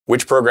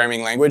Which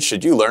programming language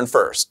should you learn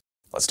first?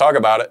 Let's talk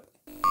about it.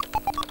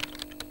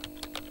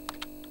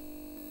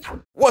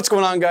 What's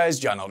going on, guys?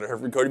 John Elder here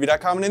from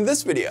Codemy.com, and in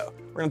this video,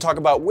 we're going to talk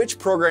about which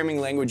programming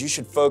language you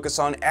should focus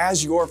on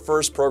as your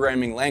first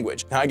programming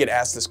language. Now, I get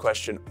asked this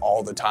question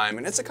all the time,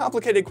 and it's a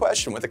complicated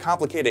question with a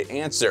complicated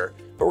answer,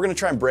 but we're going to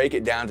try and break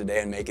it down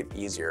today and make it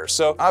easier.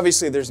 So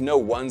obviously, there's no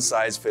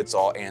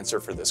one-size-fits-all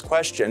answer for this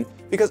question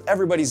because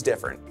everybody's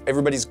different.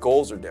 Everybody's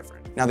goals are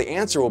different. Now, the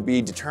answer will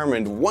be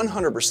determined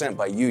 100%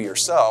 by you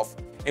yourself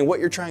and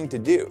what you're trying to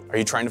do. Are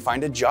you trying to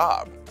find a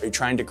job? Are you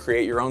trying to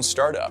create your own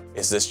startup?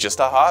 Is this just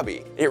a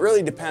hobby? It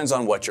really depends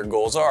on what your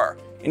goals are.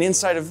 And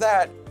inside of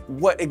that,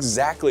 what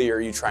exactly are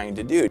you trying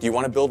to do? Do you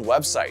want to build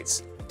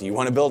websites? Do you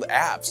want to build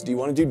apps? Do you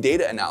want to do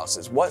data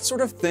analysis? What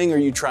sort of thing are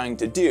you trying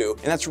to do?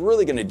 And that's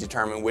really going to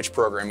determine which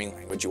programming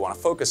language you want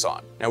to focus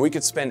on. Now, we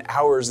could spend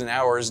hours and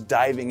hours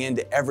diving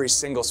into every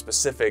single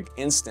specific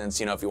instance.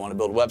 If you want to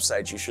build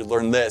websites, you should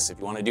learn this. If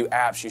you want to do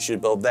apps, you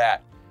should build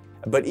that.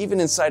 But even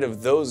inside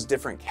of those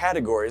different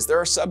categories, there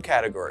are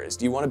subcategories.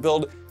 Do you want to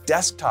build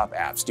desktop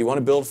apps? Do you want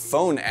to build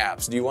phone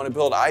apps? Do you want to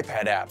build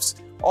iPad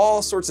apps?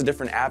 All sorts of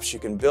different apps you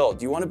can build.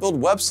 Do you want to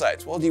build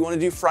websites? Well, do you want to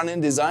do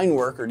front-end design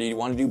work, or do you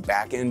want to do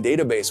back-end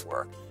database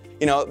work?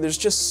 There's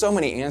just so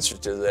many answers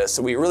to this,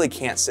 so we really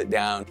can't sit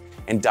down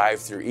and dive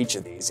through each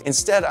of these.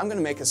 Instead, I'm going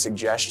to make a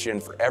suggestion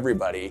for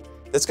everybody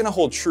that's going to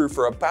hold true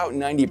for about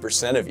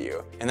 90% of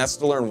you, and that's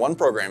to learn one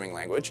programming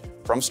language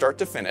from start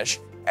to finish,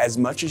 as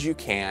much as you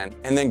can,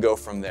 and then go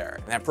from there.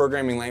 And that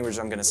programming language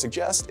I'm going to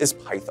suggest is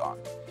Python.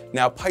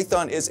 Now,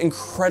 Python is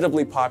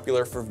incredibly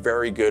popular for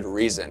very good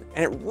reason,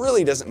 and it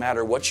really doesn't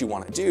matter what you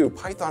want to do.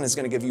 Python is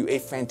going to give you a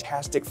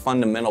fantastic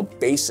fundamental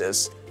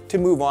basis to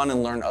move on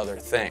and learn other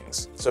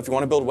things. So if you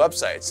want to build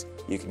websites,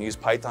 you can use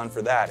Python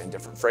for that in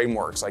different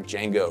frameworks like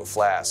Django,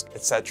 Flask,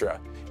 etc.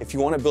 If you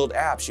want to build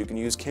apps, you can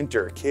use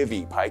Kinter,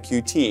 Kivy,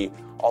 PyQt,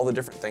 all the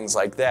different things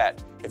like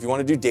that. If you want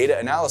to do data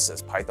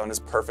analysis, Python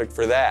is perfect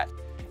for that.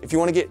 If you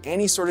want to get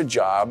any sort of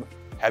job,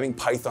 having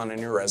Python in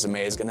your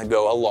resume is going to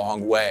go a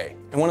long way.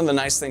 And one of the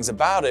nice things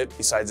about it,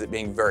 besides it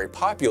being very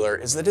popular,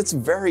 is that it's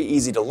very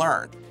easy to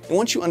learn. And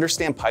once you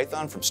understand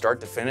Python from start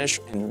to finish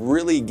and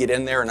really get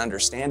in there and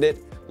understand it,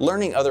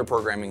 learning other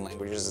programming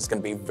languages is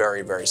going to be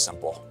very, very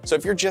simple. So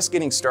if you're just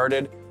getting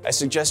started, I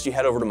suggest you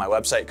head over to my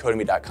website,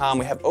 Codemy.com.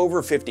 We have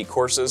over 50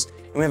 courses,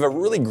 and we have a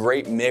really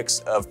great mix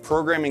of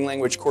programming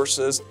language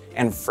courses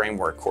and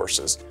framework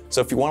courses.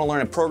 So if you want to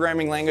learn a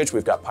programming language,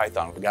 we've got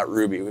Python, we've got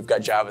Ruby, we've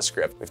got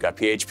JavaScript, we've got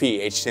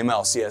PHP,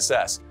 HTML,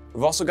 CSS.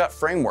 We've also got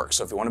frameworks,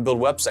 so if you want to build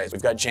websites,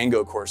 we've got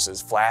Django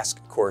courses,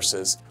 Flask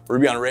courses,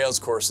 Ruby on Rails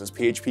courses,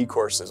 PHP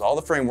courses, all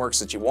the frameworks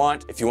that you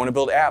want. If you want to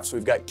build apps,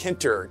 we've got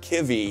Kinter,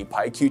 Kivy,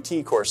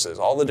 PyQt courses,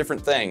 all the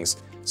different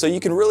things. So you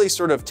can really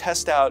sort of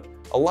test out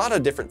a lot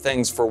of different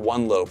things for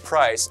one low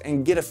price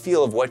and get a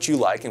feel of what you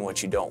like and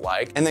what you don't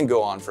like, and then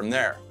go on from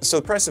there. So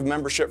the price of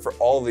membership for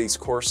all of these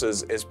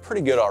courses is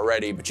pretty good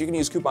already, but you can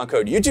use coupon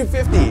code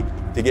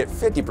YouTube50 to get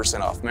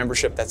 50% off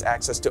membership. That's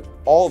access to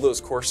all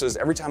those courses.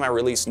 Every time I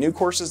release new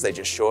courses, they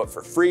just show up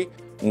for free.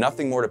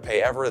 Nothing more to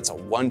pay ever. It's a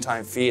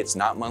one-time fee. It's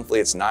not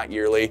monthly, it's not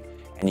yearly,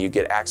 and you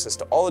get access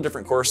to all the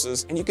different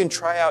courses, and you can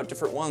try out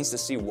different ones to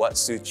see what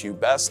suits you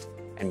best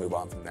and move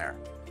on from there.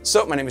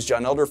 So my name is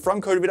John Elder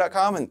from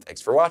Codemy.com, and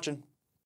thanks for watching.